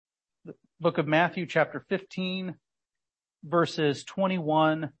book of Matthew, chapter 15, verses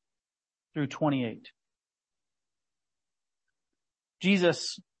 21 through 28.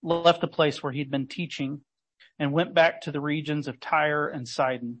 Jesus left the place where he'd been teaching and went back to the regions of Tyre and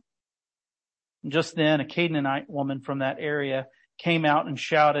Sidon. And just then, a Canaanite woman from that area came out and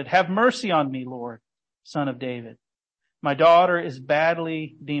shouted, "Have mercy on me, Lord, Son of David. My daughter is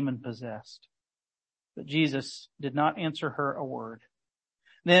badly demon-possessed." But Jesus did not answer her a word.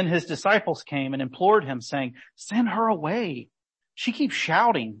 Then his disciples came and implored him, saying, "Send her away. She keeps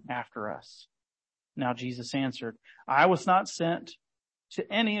shouting after us." Now Jesus answered, "I was not sent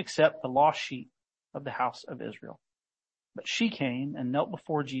to any except the lost sheep of the house of Israel." But she came and knelt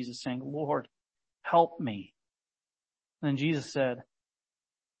before Jesus, saying, "Lord, help me." Then Jesus said,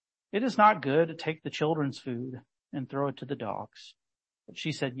 "It is not good to take the children's food and throw it to the dogs." But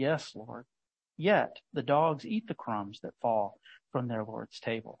she said, "Yes, Lord. Yet the dogs eat the crumbs that fall from their Lord's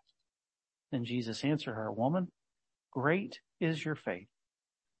table." Then Jesus answered her, "Woman, great is your faith.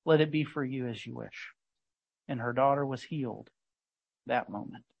 Let it be for you as you wish." And her daughter was healed that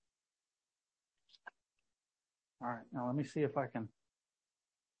moment. All right, now let me see if I can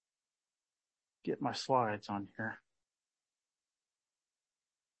get my slides on here.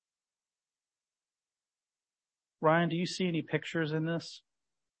 Ryan, do you see any pictures in this?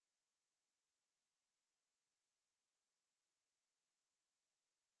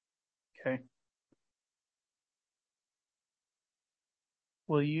 Okay.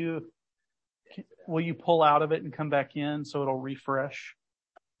 Will you pull out of it and come back in so it'll refresh?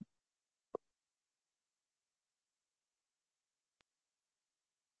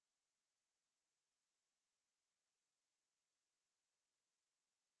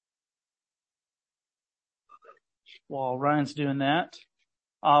 While Ryan's doing that,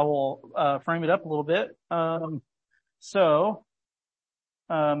 I will frame it up a little bit.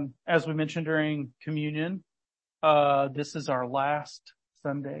 As we mentioned during communion, this is our last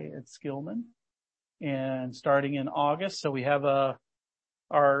Sunday at Skillman, and starting in August, so we have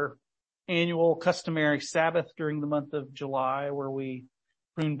our annual customary Sabbath during the month of July, where we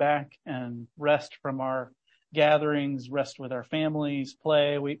prune back and rest from our gatherings, rest with our families,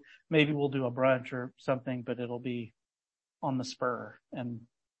 play. Maybe we'll do a brunch or something, but it'll be on the spur and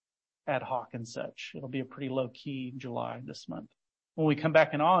ad hoc and such. It'll be a pretty low key July this month. When we come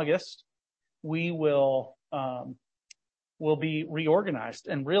back in August, we will be reorganized.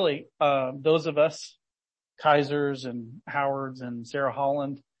 And really, those of us, Kaisers and Howards and Sarah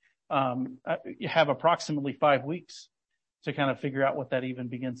Holland, have approximately 5 weeks to kind of figure out what that even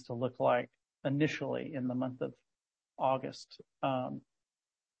begins to look like initially in the month of August. Part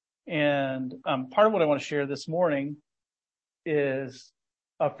of what I want to share this morning is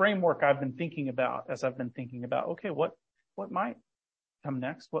a framework I've been thinking about as I've been thinking about, okay, what might come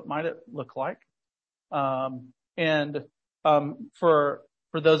next? What might it look like? For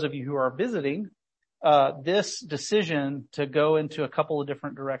those of you who are visiting, this decision to go into a couple of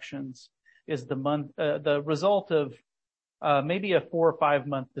different directions is the result of maybe a 4 or 5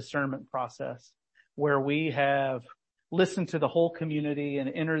 month discernment process, where we have listened to the whole community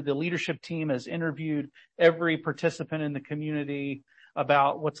and the leadership team has interviewed every participant in the community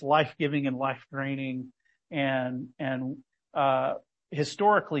about what's life-giving and life-draining. And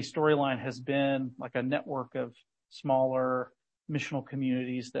historically, Storyline has been like a network of smaller missional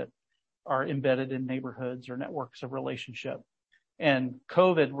communities that are embedded in neighborhoods or networks of relationship. And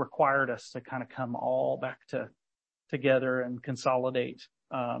COVID required us to kind of come all back together and consolidate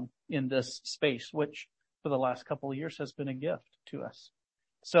in this space, which for the last couple of years has been a gift to us.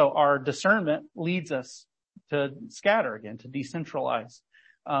 So our discernment leads us to scatter again, to decentralize,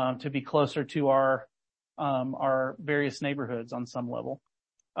 to be closer to our various neighborhoods on some level.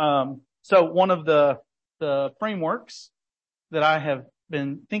 So one of the frameworks that I have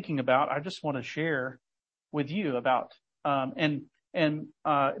been thinking about, I just want to share with you about, and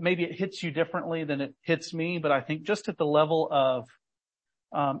maybe it hits you differently than it hits me, but I think just at the level of,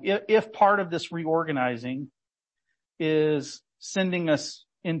 if part of this reorganizing is sending us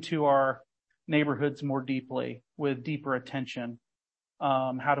into our neighborhoods more deeply with deeper attention,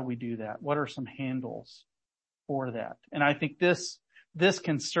 how do we do that? What are some handles for that? And I think this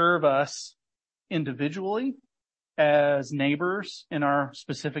can serve us individually as neighbors in our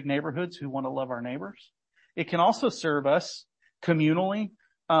specific neighborhoods who want to love our neighbors. It can also serve us communally,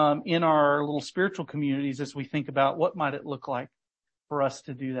 in our little spiritual communities as we think about what might it look like for us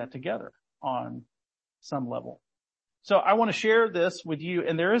to do that together on some level. So I want to share this with you,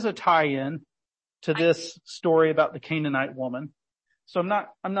 and there is a tie-in to this story about the Canaanite woman. So I'm not,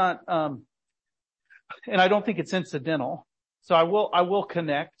 and I don't think it's incidental. So I will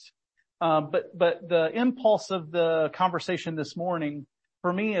connect, But the impulse of the conversation this morning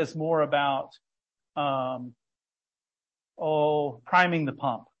for me is more about, priming the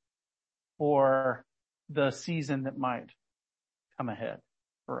pump for the season that might come ahead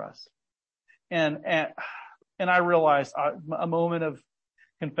for us. And I realize a moment of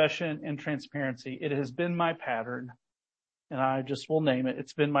confession and transparency. It has been my pattern, and I just will name it.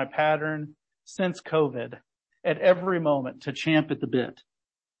 It's been my pattern since COVID at every moment to champ at the bit.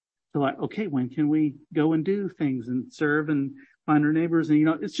 So like, okay, when can we go and do things and serve and find our neighbors? And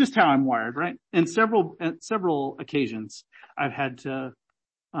it's just how I'm wired, right? And at several occasions I've had to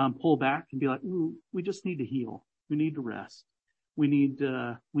pull back and be like, ooh, we just need to heal. We need to rest. We need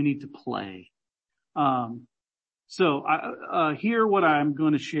to play. So hear what I'm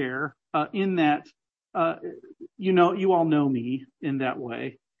going to share, in that, you all know me in that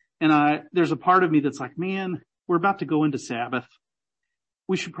way. And there's a part of me that's like, man, we're about to go into Sabbath.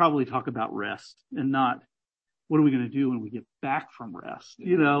 We should probably talk about rest and not what are we going to do when we get back from rest?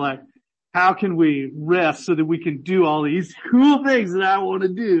 Like how can we rest so that we can do all these cool things that I want to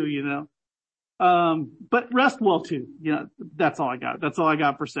do, but rest well too. That's all I got. That's all I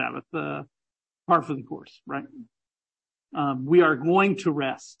got for Sabbath, par for the course, right? We are going to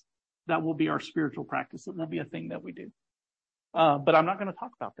rest. That will be our spiritual practice. It will be a thing that we do. But I'm not going to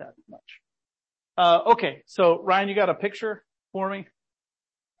talk about that much. Okay. So Ryan, you got a picture for me?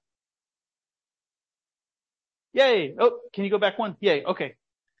 Yay. Oh, can you go back one? Yay. Okay.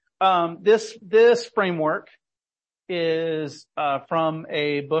 This framework is, from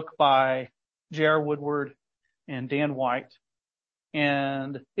a book by J.R. Woodward and Dan White.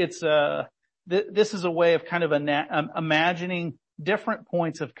 And this is a way of kind of imagining different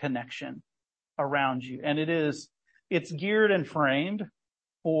points of connection around you. And it's geared and framed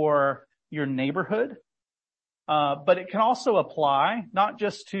for your neighborhood. But it can also apply not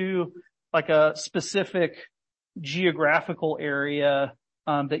just to like a specific geographical area,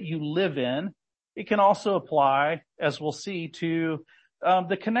 that you live in. It can also apply, as we'll see, to,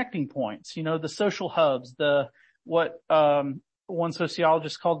 the connecting points, the social hubs, what one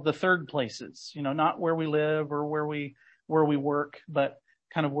sociologist called the third places, not where we live or where we work, but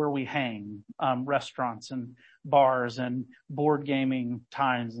kind of where we hang, restaurants and bars and board gaming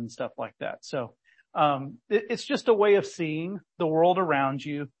times and stuff like that. So, it's just a way of seeing the world around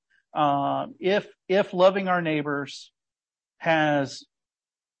you. If loving our neighbors has,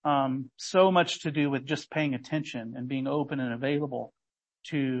 so much to do with just paying attention and being open and available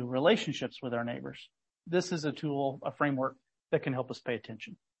to relationships with our neighbors, this is a tool, a framework that can help us pay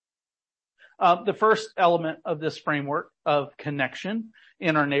attention. The first element of this framework of connection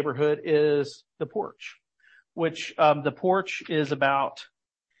in our neighborhood is the porch, which, the porch is about,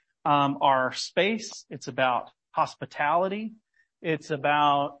 our space. It's about hospitality. It's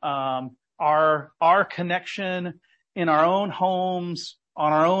about, our connection in our own homes,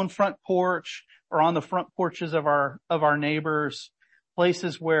 on our own front porch, or on the front porches of our neighbors,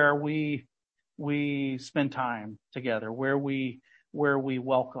 places where we spend time together, where we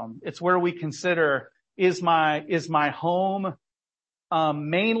welcome. It's where we consider, is my home,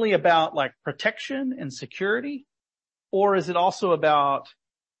 mainly about like protection and security, or is it also about,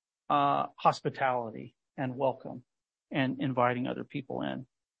 hospitality and welcome and inviting other people in?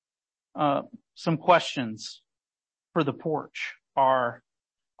 Some questions for the porch are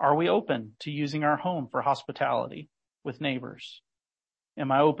we open to using our home for hospitality with neighbors?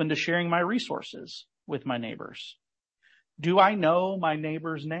 Am I open to sharing my resources with my neighbors? Do I know my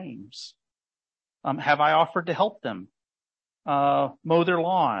neighbors' names? Have I offered to help them, mow their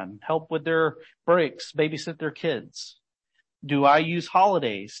lawn, help with their breaks, babysit their kids? Do I use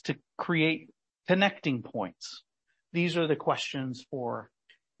holidays to create connecting points? These are the questions for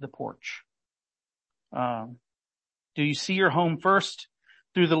the porch. Do you see your home first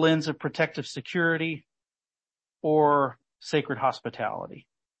through the lens of protective security or sacred hospitality?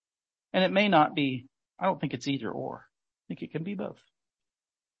 And it may not be, I don't think it's either or. I think it can be both.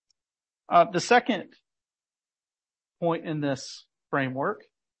 The second point in this framework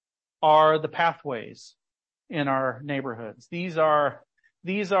are the pathways in our neighborhoods. These are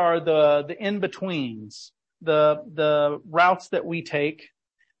the in-betweens, the routes that we take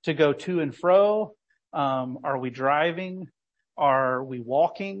to go to and fro. Are we driving? Are we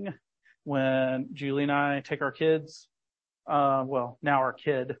walking? When Julie and I take our kids, now our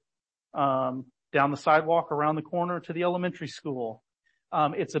kid, down the sidewalk around the corner to the elementary school.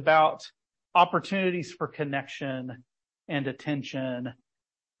 It's about opportunities for connection and attention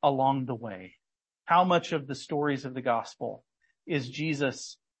along the way. How much of the stories of the gospel is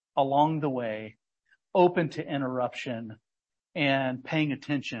Jesus along the way, open to interruption and paying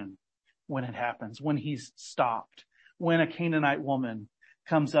attention when it happens, when he's stopped, when a Canaanite woman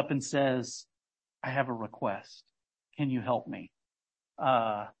comes up and says, I have a request. Can you help me?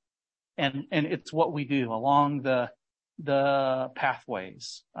 And it's what we do along the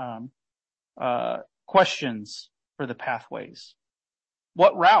pathways. Questions for the pathways.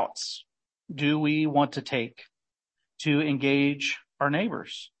 What routes do we want to take to engage our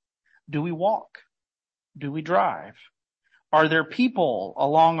neighbors? Do we walk? Do we drive? Are there people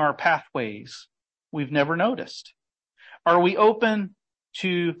along our pathways we've never noticed? Are we open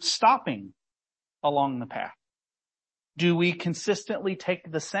to stopping along the path? Do we consistently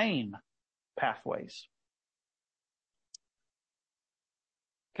take the same pathways?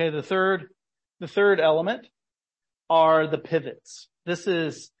 Okay, the third element are the pivots.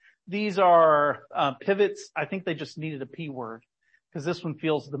 These are pivots. I think they just needed a P word because this one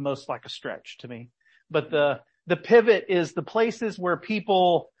feels the most like a stretch to me. But the pivot is the places where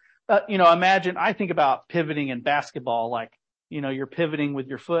people, imagine, I think about pivoting in basketball, like, you're pivoting with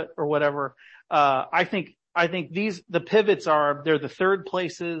your foot or whatever. I think the pivots they're the third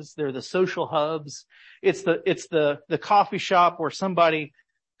places. They're the social hubs. It's the coffee shop where somebody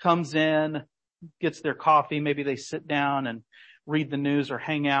comes in, gets their coffee. Maybe they sit down and read the news or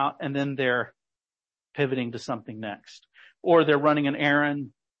hang out, and then they're pivoting to something next. Or they're running an errand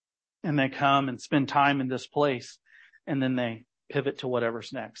and they come and spend time in this place, and then they pivot to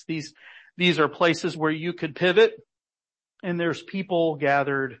whatever's next. These are places where you could pivot, and there's people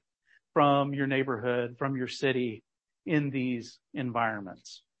gathered from your neighborhood, from your city in these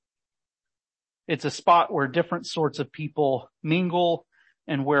environments. It's a spot where different sorts of people mingle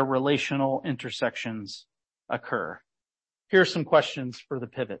and where relational intersections occur. Here's some questions for the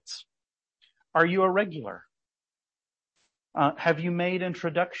pivots. Are you a regular? Have you made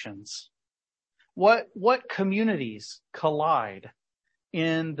introductions? What communities collide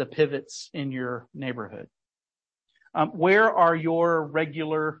in the pivots in your neighborhood? Where are your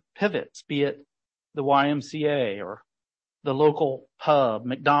regular pivots, be it the YMCA or the local pub,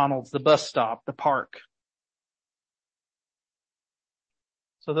 McDonald's, the bus stop, the park?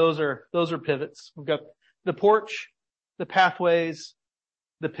 So those are pivots. We've got the porch, the pathways,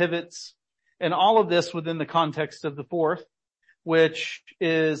 the pivots, and all of this within the context of the fourth, which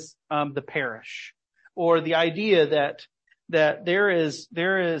is the parish, or the idea that there is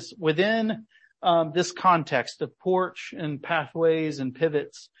within this context of porch and pathways and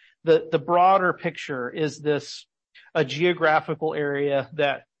pivots, the broader picture is a geographical area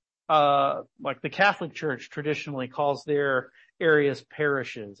that like the Catholic Church traditionally calls their areas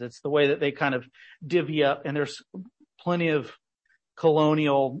parishes. It's the way that they kind of divvy up, and there's plenty of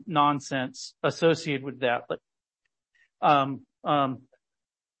colonial nonsense associated with that. But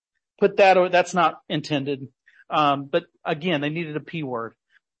that's not intended. But again, they needed a P word.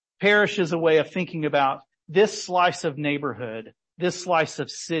 Parish is a way of thinking about this slice of neighborhood, this slice of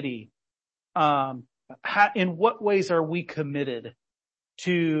city. In what ways are we committed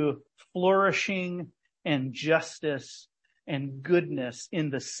to flourishing and justice and goodness in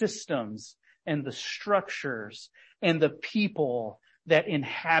the systems and the structures and the people that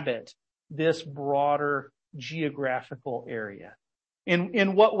inhabit this broader geographical area?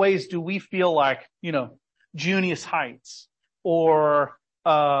 In what ways do we feel like, Junius Heights or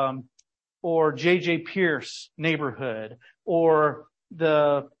J.J. Pierce neighborhood or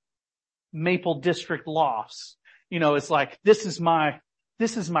the Maple District Lofts, it's like, this is my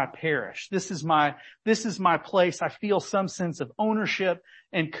parish. This is my place. I feel some sense of ownership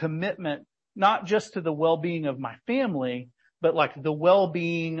and commitment, not just to the well-being of my family, but like the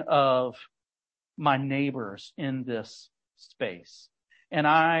well-being of my neighbors in this space. And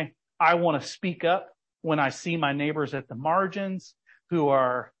I want to speak up when I see my neighbors at the margins who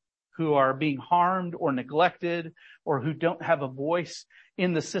are being harmed or neglected or who don't have a voice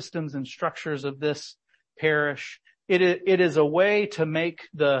in the systems and structures of this parish. It is a way to make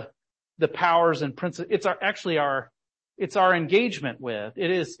the powers and principles. It's our engagement with.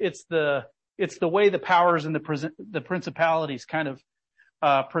 It's the way the powers and the principalities kind of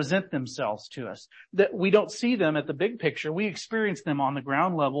present themselves to us. That we don't see them at the big picture. We experience them on the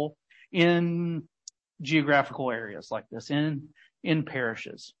ground level in geographical areas like this, in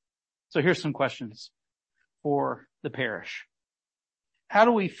parishes. So here's some questions for the parish. How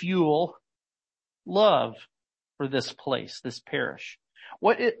do we fuel love for this place, this parish?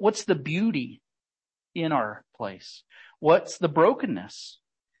 What's the beauty in our place? What's the brokenness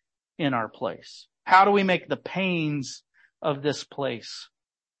in our place? How do we make the pains of this place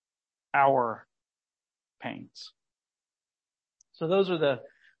our pains? So those are the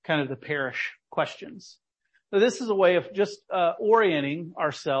kind of the parish questions. So this is a way of just orienting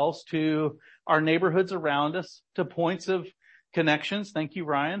ourselves to our neighborhoods around us, to points of connections. Thank you,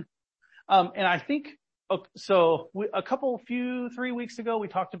 Ryan. And I think, so 3 weeks ago, we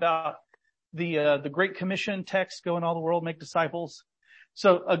talked about the Great Commission text, go in all the world, make disciples.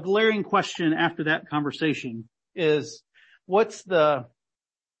 So a glaring question after that conversation is, what's the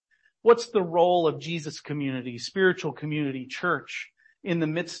role of Jesus community, spiritual community, church in the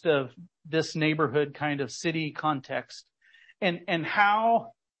midst of this neighborhood kind of city context? And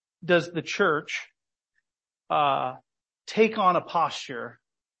how does the church, take on a posture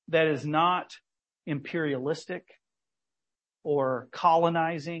that is not imperialistic or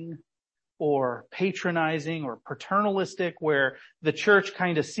colonizing or patronizing or paternalistic, where the church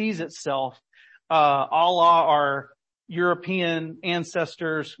kind of sees itself, a la our European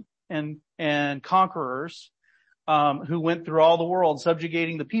ancestors and conquerors, who went through all the world,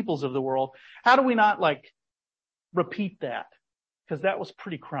 subjugating the peoples of the world. How do we not repeat that? Because that was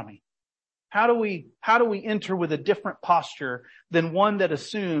pretty crummy. How do we enter with a different posture than one that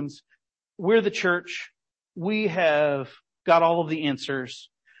assumes we're the church, we have got all of the answers,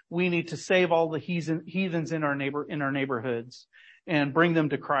 we need to save all the heathens in our neighborhoods and bring them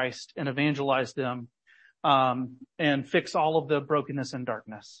to Christ and evangelize them, and fix all of the brokenness and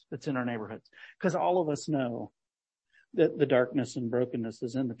darkness that's in our neighborhoods? Because all of us know that the darkness and brokenness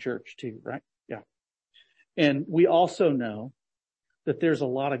is in the church too, right? Yeah. And we also know that there's a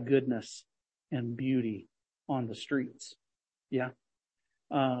lot of goodness and beauty on the streets. Yeah.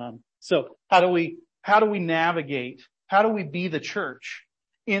 So how do we navigate? How do we be the church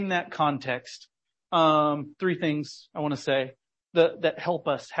in that context? 3 things I want to say that help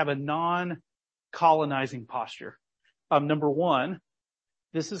us have a non-colonizing posture. Number 1,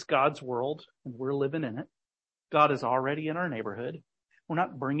 this is God's world and we're living in it. God is already in our neighborhood. We're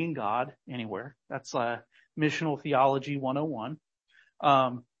not bringing God anywhere. That's missional theology 101.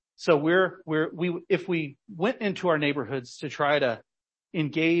 So if we went into our neighborhoods to try to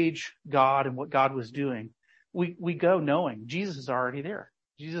engage God and what God was doing, we go knowing Jesus is already there.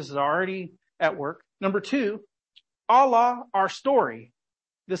 Jesus is already at work. Number 2, a la our story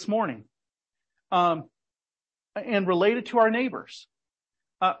this morning, and related to our neighbors,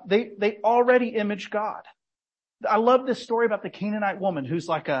 they already image God. I love this story about the Canaanite woman who's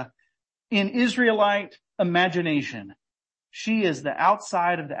in Israelite imagination. She is the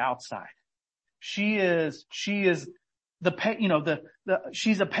outside of the outside. She's a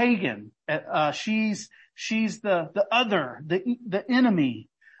pagan. She's the other, the enemy.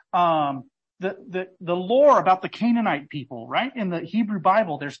 The lore about the Canaanite people, right? In the Hebrew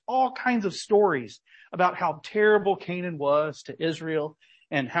Bible, there's all kinds of stories about how terrible Canaan was to Israel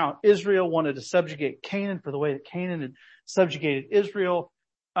and how Israel wanted to subjugate Canaan for the way that Canaan had subjugated Israel.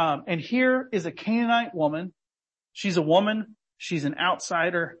 And here is a Canaanite woman. She's a woman. She's an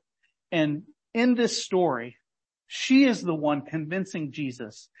outsider. And in this story, she is the one convincing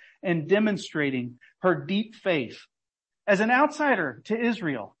Jesus and demonstrating her deep faith as an outsider to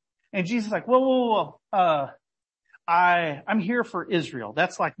Israel. And Jesus is like, whoa. I'm here for Israel.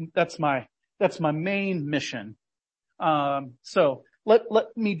 That's my main mission. So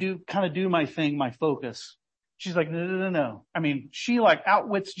let me do my thing, my focus. She's like, no. I mean, she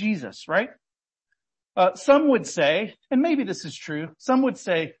outwits Jesus, right? Some would say, and maybe this is true, some would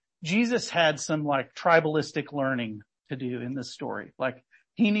say Jesus had some tribalistic learning to do in this story.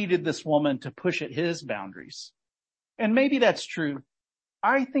 He needed this woman to push at his boundaries. And maybe that's true.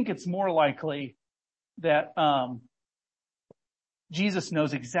 I think it's more likely that Jesus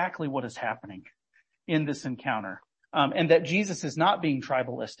knows exactly what is happening in this encounter, and that Jesus is not being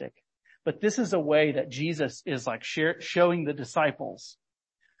tribalistic, but this is a way that Jesus is showing the disciples,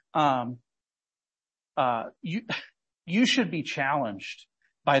 you should be challenged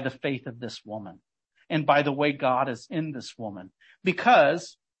by the faith of this woman and by the way God is in this woman,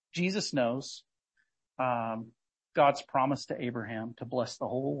 because Jesus knows God's promise to Abraham to bless the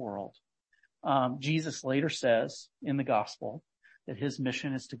whole world. Jesus later says in the gospel that his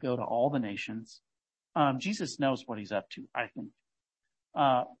mission is to go to all the nations. Jesus knows what he's up to, I think.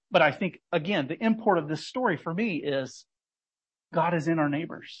 But I think, again, the import of this story for me is God is in our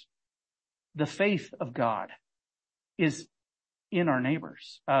neighbors. The faith of God is in our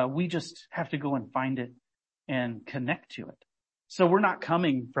neighbors. We just have to go and find it and connect to it. So we're not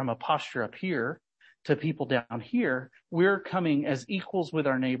coming from a posture up here to people down here. We're coming as equals with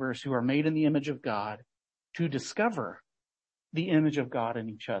our neighbors who are made in the image of God to discover the image of God in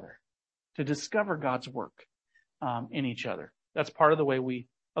each other, to discover God's work in each other. That's part of the way we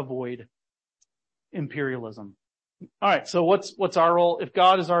avoid imperialism. All right. So what's our role? If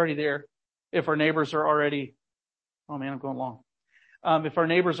God is already there, if our neighbors are already Oh man, I'm going long. If our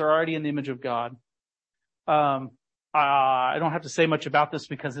neighbors are already in the image of God, I don't have to say much about this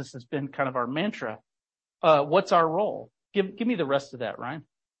because this has been kind of our mantra. What's our role? Give me the rest of that, Ryan.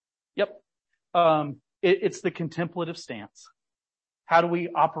 Yep. It's the contemplative stance. How do we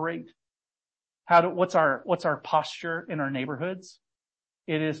operate? What's our posture in our neighborhoods?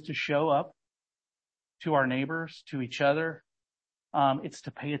 It is to show up to our neighbors, to each other. It's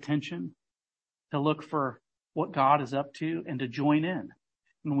to pay attention, to look for what God is up to, and to join in.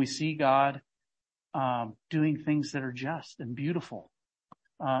 When we see God doing things that are just and beautiful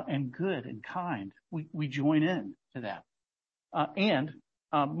and good and kind, we join in to that. And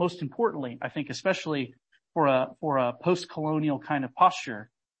most importantly, I think, especially for a post-colonial kind of posture,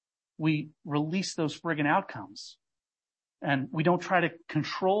 we release those friggin' outcomes, and we don't try to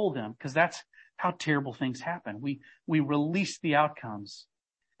control them, because that's how terrible things happen. We release the outcomes,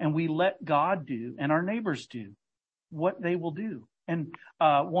 and we let God do and our neighbors do what they will do. And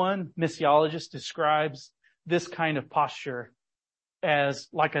one missiologist describes this kind of posture as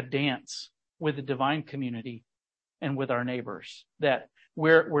like a dance with the divine community and with our neighbors. That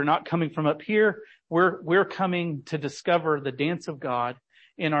we're not coming from up here. We're coming to discover the dance of God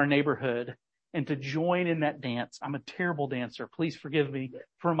in our neighborhood and to join in that dance. I'm a terrible dancer. Please forgive me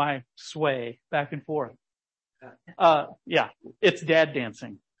for my sway back and forth. Yeah, it's dad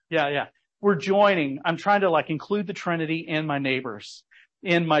dancing. Yeah. We're joining. I'm trying to include the Trinity and my neighbors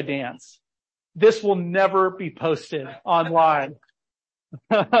in my dance. This will never be posted online.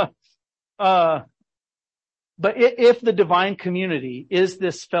 But if the divine community is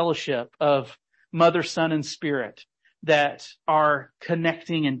this fellowship of Mother, Son, and Spirit that are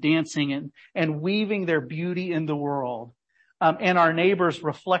connecting and dancing and weaving their beauty in the world, and our neighbors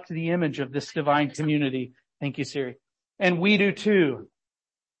reflect the image of this divine community. Thank you, Siri. And we do too.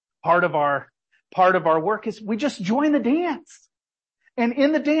 Part of our work is we just join the dance. And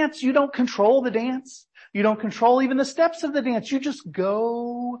in the dance, you don't control the dance. You don't control even the steps of the dance. You just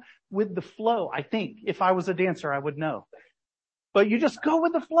go with the flow. I think if I was a dancer, I would know. But you just go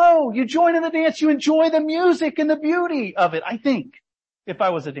with the flow. You join in the dance. You enjoy the music and the beauty of it. I think if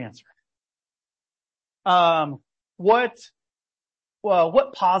I was a dancer. What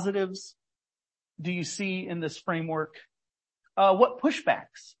positives do you see in this framework? What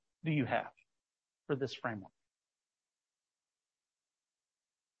pushbacks do you have for this framework?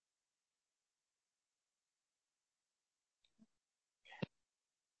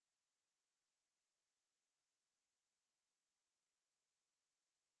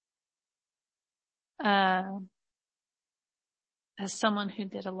 As someone who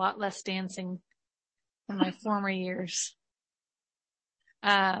did a lot less dancing in my former years,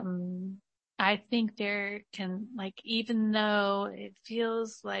 I think there can, even though it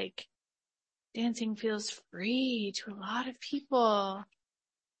feels like dancing feels free to a lot of people,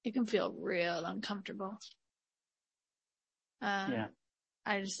 it can feel real uncomfortable. Yeah.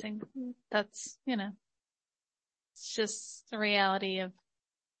 I just think that's, it's just the reality of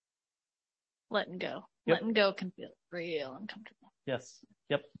letting go. Yep. Letting go can feel real uncomfortable. Yes.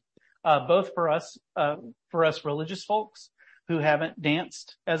 Yep. Both for us religious folks who haven't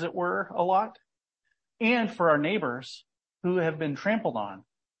danced, as it were, a lot, and for our neighbors who have been trampled on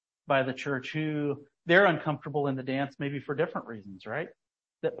by the church, who they're uncomfortable in the dance, maybe for different reasons, right?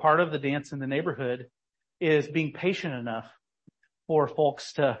 That part of the dance in the neighborhood is being patient enough for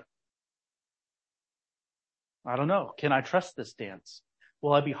folks to, I don't know, can I trust this dance?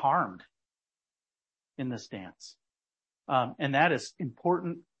 Will I be harmed in this dance? And that is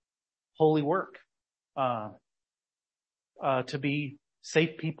important, holy work, to be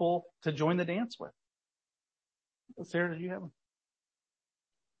safe people to join the dance with. Sarah, did you have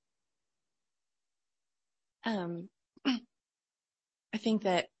one? I think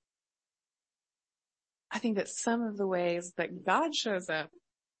that some of the ways that God shows up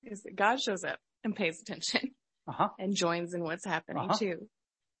is that God shows up and pays attention and joins in what's happening too.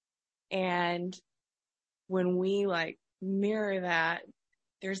 And when we mirror that,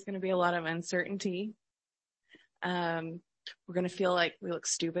 there's going to be a lot of uncertainty. We're going to feel like we look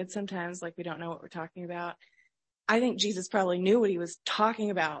stupid sometimes, like we don't know what we're talking about. I think Jesus probably knew what he was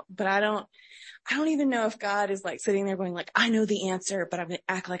talking about, but I don't even know if God is sitting there going I know the answer, but I'm going to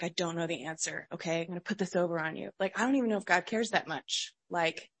act like I don't know the answer. Okay. I'm going to put this over on you. I don't even know if God cares that much.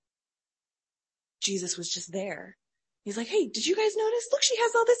 Jesus was just there. He's like, hey, did you guys notice? Look, she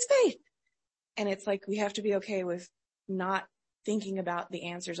has all this faith. And it's we have to be okay with not thinking about the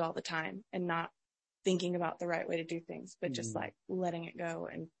answers all the time and not thinking about the right way to do things, but just letting it go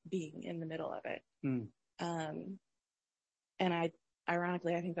and being in the middle of it. And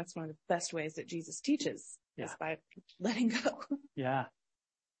ironically, I think that's one of the best ways that Jesus teaches is by letting go. Yeah.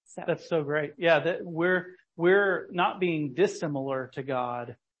 So That's so great. Yeah. That we're not being dissimilar to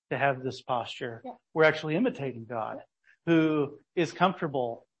God to have this posture. Yeah. We're actually imitating God, who is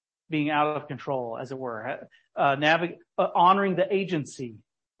comfortable being out of control, as it were, honoring the agency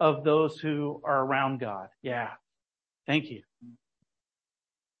of those who are around God. Yeah. Thank you.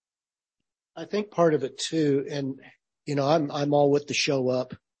 I think part of it too, and I'm all with the show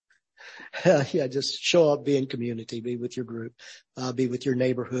up. Yeah, just show up, be in community, be with your group, be with your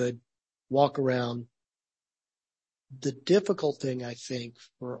neighborhood, walk around. The difficult thing, I think,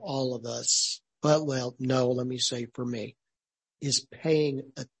 for all of us, let me say for me, is paying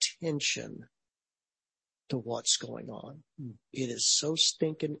attention to what's going on. It is so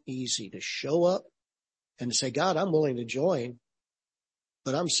stinking easy to show up and say, God, I'm willing to join,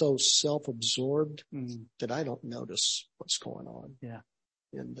 but I'm so self-absorbed that I don't notice what's going on. Yeah.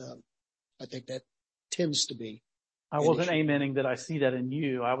 And I think that tends to be. I wasn't amening that I see that in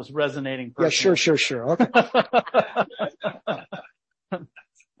you. I was resonating personally. Yeah, sure. Okay.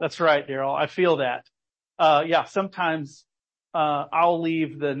 That's right, Daryl. I feel that. Sometimes I'll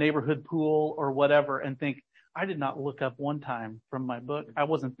leave the neighborhood pool or whatever and think, I did not look up one time from my book. I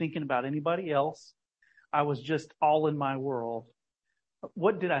wasn't thinking about anybody else. I was just all in my world.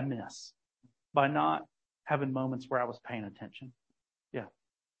 What did I miss by not having moments where I was paying attention? Yeah.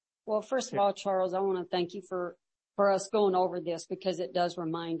 Well, first of all, Charles, I want to thank you for us going over this, because it does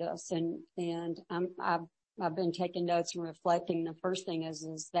remind us, and I've been taking notes and reflecting. The first thing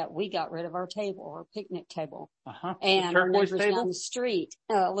is that we got rid of our table, our picnic table, and our neighbors down the street.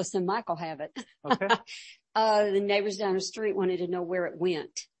 Listen, Michael have it. Okay. The neighbors down the street wanted to know where it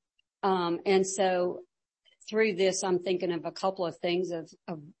went, and so through this, I'm thinking of a couple of things of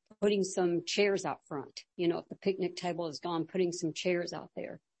putting some chairs out front. If the picnic table is gone, putting some chairs out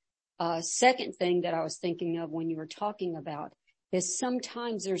there. Second thing that I was thinking of when you were talking about is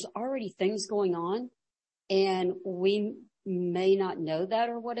sometimes there's already things going on and we may not know that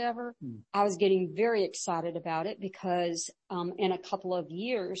or whatever. I was getting very excited about it because, in a couple of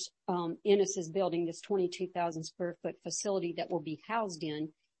years, Ennis is building this 22,000 square foot facility that we'll be housed in.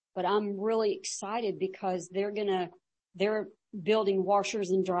 But I'm really excited because they're building washers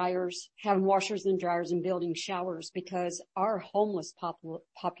and dryers, having washers and dryers and building showers, because our homeless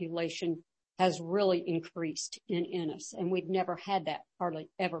population has really increased in Ennis, and we've never had that hardly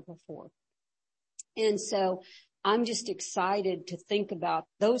ever before. And so I'm just excited to think about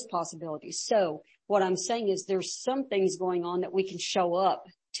those possibilities. So what I'm saying is there's some things going on that we can show up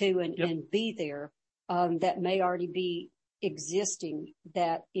to and be there, that may already be existing,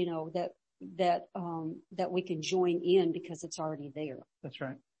 that that we can join in because it's already there. That's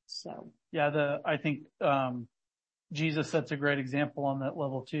right. So yeah, I think Jesus sets a great example on that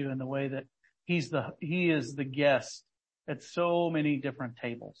level too, in the way that he is the guest at so many different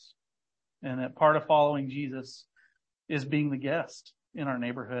tables, and that part of following Jesus is being the guest in our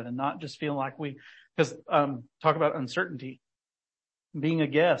neighborhood and not just feeling like because talk about uncertainty. Being a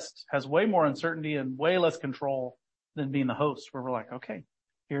guest has way more uncertainty and way less control than being the host, where we're like, okay,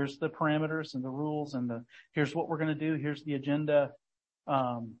 here's the parameters and the rules and here's what we're going to do. Here's the agenda.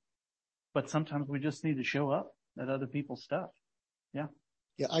 But sometimes we just need to show up at other people's stuff. Yeah.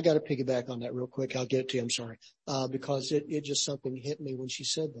 Yeah. I got to piggyback on that real quick. I'll get it to you. I'm sorry. Because it just something hit me when she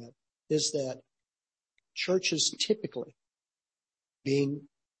said that, is that churches typically, being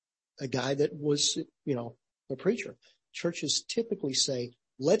a guy that was, a preacher, churches typically say,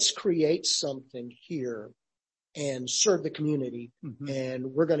 let's create something here and serve the community.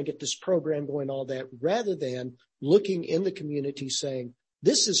 And we're going to get this program going, all that, rather than looking in the community saying,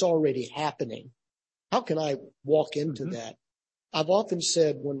 this is already happening. How can I walk into that? I've often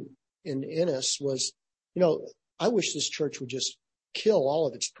said when in Ennis was, I wish this church would just kill all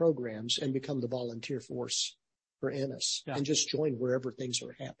of its programs and become the volunteer force for Ennis and just join wherever things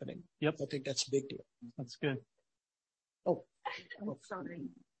are happening. Yep. I think that's a big deal. That's good. Oh, sorry.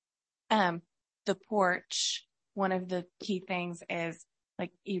 The porch. One of the key things is,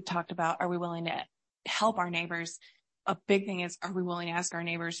 like you talked about, are we willing to help our neighbors? A big thing is, are we willing to ask our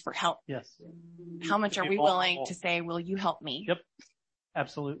neighbors for help? Yes. How much are we willing to say, will you help me? Yep.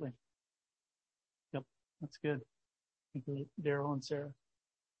 Absolutely. Yep. That's good. Daryl and Sarah.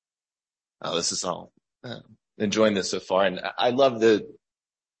 Oh, this is all enjoying this so far. And I love the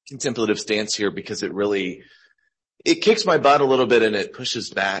contemplative stance here because it kicks my butt a little bit and it pushes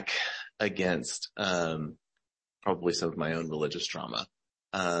back against, probably some of my own religious trauma.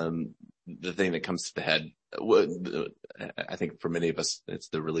 The thing that comes to the head, I think for many of us, it's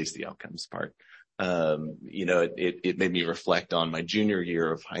the release the outcomes part. It made me reflect on my junior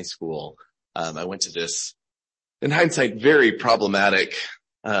year of high school. I went to this in hindsight, very problematic,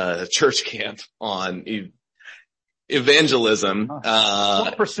 church camp on evangelism.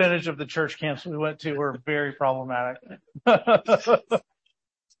 What percentage of the church camps we went to were very problematic?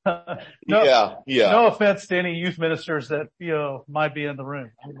 Yeah. No offense to any youth ministers that, might be in the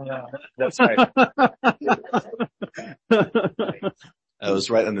room. Yeah. That's right. I was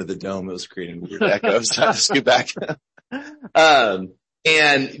right under the dome. It was creating weird echoes. I had to scoot back.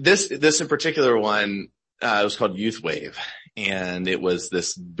 And this in particular one, it was called Youth Wave. And it was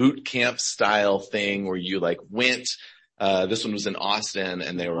this boot camp style thing where you went, this one was in Austin,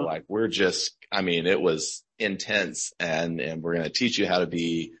 and they were like, it was intense, and we're going to teach you how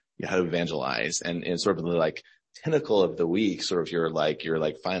to evangelize, and sort of the pinnacle of the week, sort of your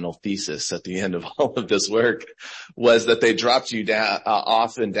final thesis at the end of all of this work was that they dropped you down,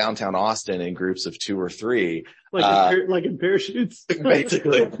 off in downtown Austin in groups of 2 or 3. Like in parachutes?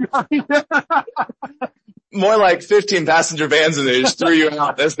 Basically. More like 15 passenger vans, and they just threw you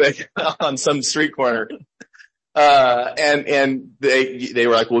out on some street corner. And they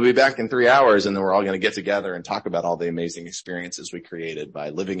were like, we'll be back in 3 hours, and then we're all going to get together and talk about all the amazing experiences we created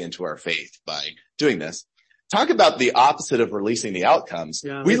by living into our faith, by doing this. Talk about the opposite of releasing the outcomes.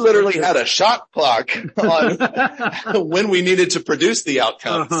 Yeah, we literally had a shot clock on when we needed to produce the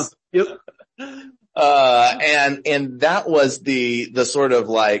outcomes. Yep. And that was the sort of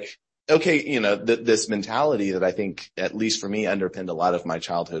okay, this mentality that I think, at least for me, underpinned a lot of my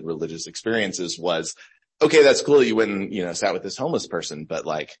childhood religious experiences was, okay, that's cool. You went and, sat with this homeless person, but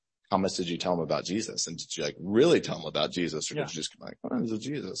how much did you tell them about Jesus? And did you really tell them about Jesus? Or did you just what is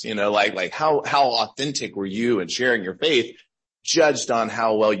Jesus? How authentic were you in sharing your faith, judged on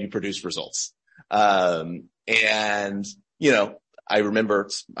how well you produced results? And, I remember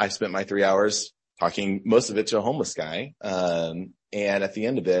I spent my 3 hours talking most of it to a homeless guy. And at the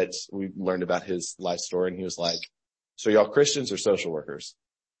end of it, we learned about his life story, and he was like, so y'all Christians or social workers?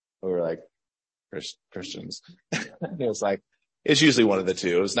 We were like, Christians. And he was like, it's usually one of the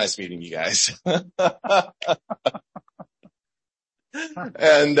two. It was nice meeting you guys.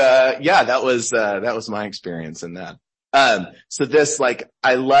 And, that was my experience in that. So this, I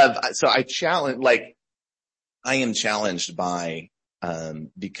am challenged by,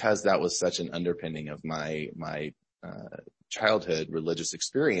 because that was such an underpinning of my childhood religious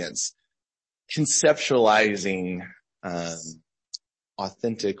experience, conceptualizing,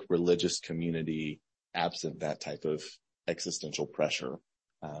 authentic religious community absent that type of existential pressure,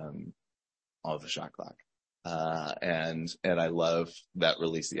 of the shot clock. And I love that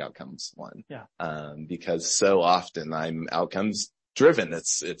release the outcomes one. Yeah. Because so often I'm outcomes driven.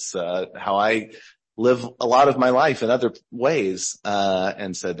 It's how I live a lot of my life in other ways.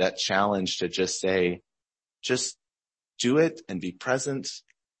 And so that challenge to just say, just do it and be present,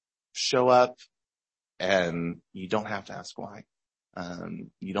 show up, and you don't have to ask why.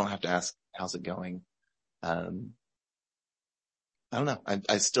 You don't have to ask, how's it going? I don't know.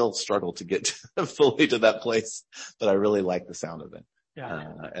 I still struggle to get fully to that place, but I really like the sound of it.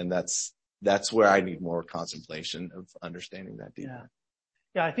 Yeah. And that's where I need more contemplation of understanding that deeper.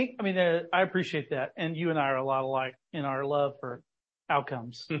 Yeah. I think, I appreciate that. And you and I are a lot alike in our love for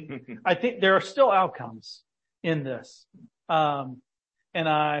outcomes. I think there are still outcomes in this. And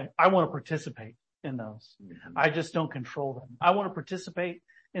I want to participate in those. I just don't control them. I want to participate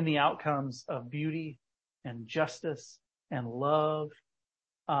in the outcomes of beauty and justice and love,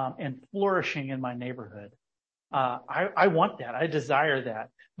 and flourishing in my neighborhood. I want that. I desire that.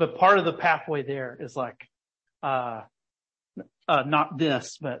 But part of the pathway there is not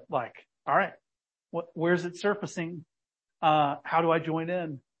this, but all right, where's it surfacing? How do I join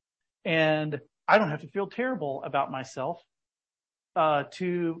in? And I don't have to feel terrible about myself,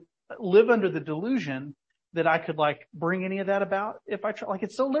 to live under the delusion that I could bring any of that about if I try.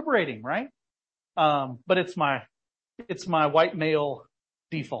 It's so liberating, right? But it's my white male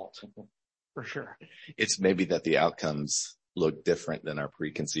default for sure. It's maybe that the outcomes look different than our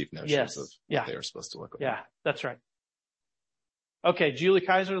preconceived notions of what they are supposed to look like. Yeah, that's right. Okay. Julie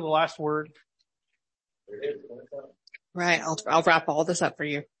Kaiser, the last word. Right. I'll wrap all this up for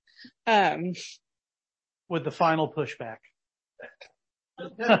you. With the final pushback.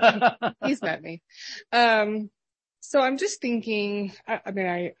 He's met me. So I'm just thinking,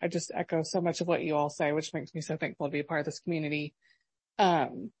 I just echo so much of what you all say, which makes me so thankful to be a part of this community.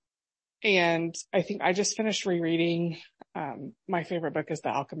 And I think I just finished rereading, my favorite book is The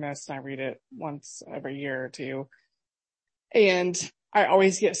Alchemist. I read it once every year or two. And I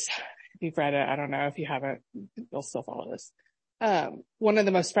always get, if you've read it, I don't know if you haven't, you'll still follow this. One of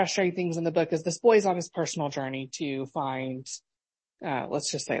the most frustrating things in the book is this boy's on his personal journey to find,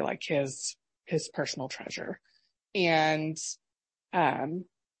 let's just say his personal treasure. And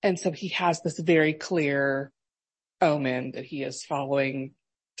so he has this very clear omen that he is following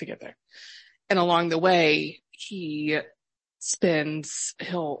to get there. And along the way, he's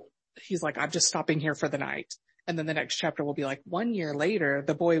like, I'm just stopping here for the night. And then the next chapter will be like, 1 year later,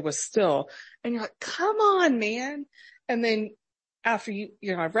 the boy was still, and you're like, come on, man. And then after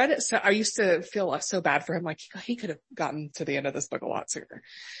I've read it, so I used to feel so bad for him. Like he could have gotten to the end of this book a lot sooner.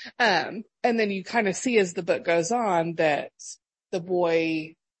 And then you kind of see as the book goes on that the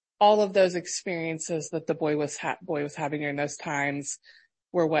boy, all of those experiences that the boy was having during those times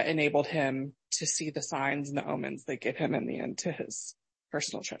were what enabled him to see the signs and the omens that get him in the end to his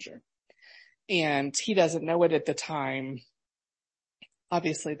personal treasure. And he doesn't know it at the time.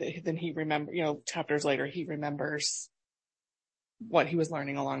 Obviously, then he chapters later, he remembers what he was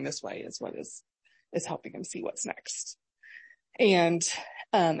learning along this way is what is helping him see what's next. And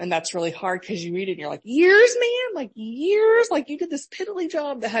that's really hard because you read it and you're like, years, man, like years, like you did this piddly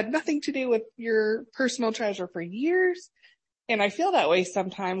job that had nothing to do with your personal treasure for years. And I feel that way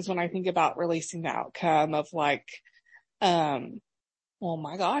sometimes when I think about releasing the outcome of like, oh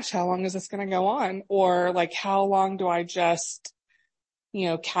my gosh, how long is this going to go on? Or like, how long do I just,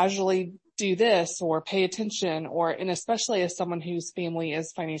 casually do this or pay attention and especially as someone whose family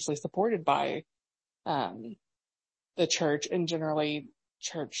is financially supported by, the church, and generally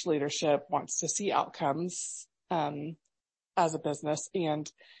church leadership wants to see outcomes, as a business.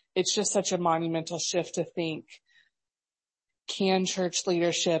 And it's just such a monumental shift to think, can church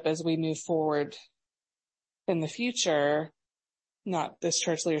leadership as we move forward in the future, not this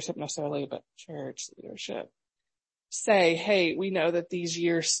church leadership necessarily, but church leadership, say, hey, we know that these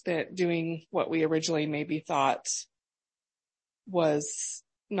years spent doing what we originally maybe thought was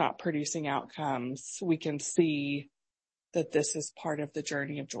not producing outcomes, we can see that this is part of the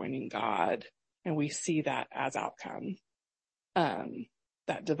journey of joining God. And we see that as outcome,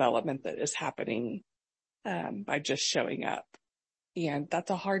 that development that is happening, by just showing up. And that's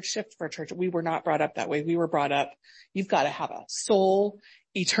a hard shift for a church. We were not brought up that way. We were brought up, you've got to have a soul,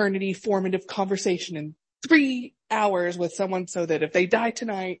 eternity, formative conversation in 3 hours with someone so that if they die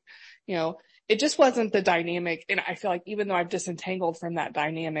tonight, it just wasn't the dynamic. And I feel like even though I've disentangled from that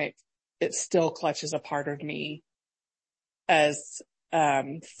dynamic, it still clutches a part of me as,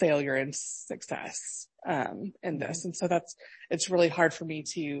 failure and success, in this. And so it's really hard for me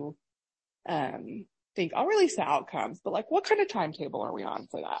to, think I'll release the outcomes, but like, what kind of timetable are we on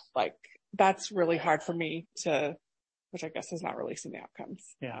for that? Like, that's really hard for me which I guess is not releasing the outcomes.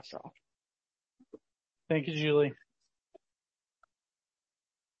 Yeah. After all. Thank you, Julie.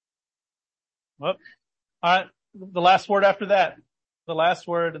 Well, all right. The last word after that. The last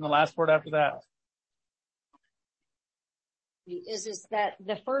word and the last word after that. Is that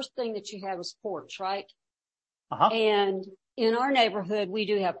the first thing that you have is porch, right? Uh-huh. And in our neighborhood, we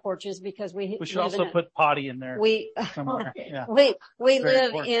do have porches because we should also put potty in there. Somewhere. Yeah. We live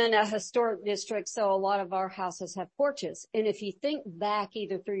important. in a historic district, so a lot of our houses have porches. And if you think back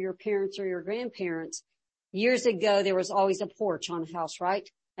either through your parents or your grandparents, years ago, there was always a porch on the house, right?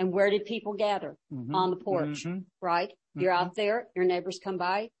 And where did people gather? Mm-hmm. On the porch, mm-hmm. Right? Mm-hmm. You're out there, your neighbors come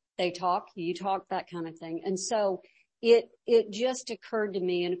by, they talk, you talk, that kind of thing. And so it just occurred to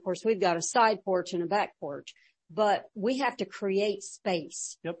me, and of course we've got a side porch and a back porch, but we have to create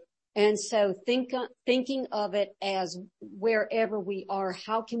space. Yep. And so thinking of it as wherever we are,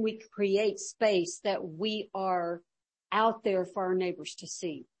 how can we create space that we are out there for our neighbors to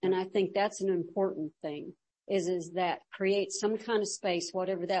see? And I think that's an important thing is that create some kind of space,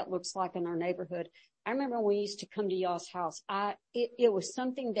 whatever that looks like in our neighborhood. I remember when we used to come to y'all's house, it was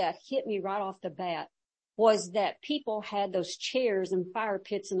something that hit me right off the bat, was that people had those chairs and fire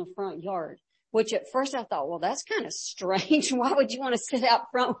pits in the front yard, which at first I thought, well, that's kind of strange. Why would you want to sit out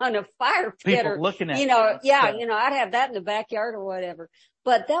front on a fire pit? People looking at I'd have that in the backyard or whatever.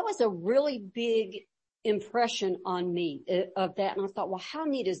 But that was a really big impression on me of that. And I thought, well, how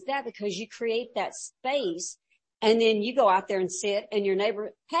neat is that? Because you create that space and then you go out there and sit and your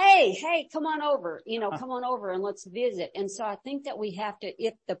neighbor, hey, come on over, come on over and let's visit. And so I think that we have to,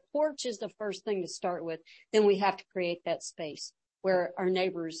 if the porch is the first thing to start with, then we have to create that space where our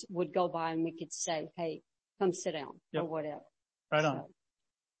neighbors would go by and we could say, hey, come sit down. Yep. Or whatever. Right on.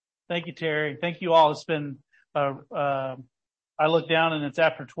 Thank you, Terry. Thank you all. It's been, I look down and it's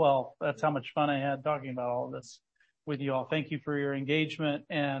after 12. That's how much fun I had talking about all of this with you all. Thank you for your engagement.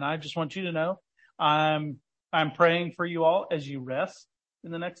 And I just want you to know I'm praying for you all as you rest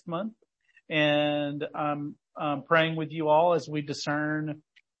in the next month. And I'm praying with you all as we discern,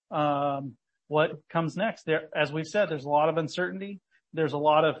 what comes next. There, as we've said, there's a lot of uncertainty. There's a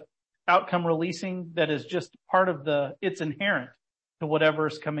lot of outcome releasing that is just part of it's inherent to whatever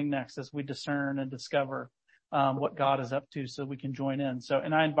is coming next as we discern and discover, what God is up to so we can join in. So,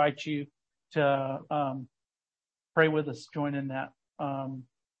 and I invite you to, pray with us, join in that,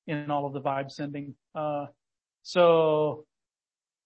 in all of the vibe sending. So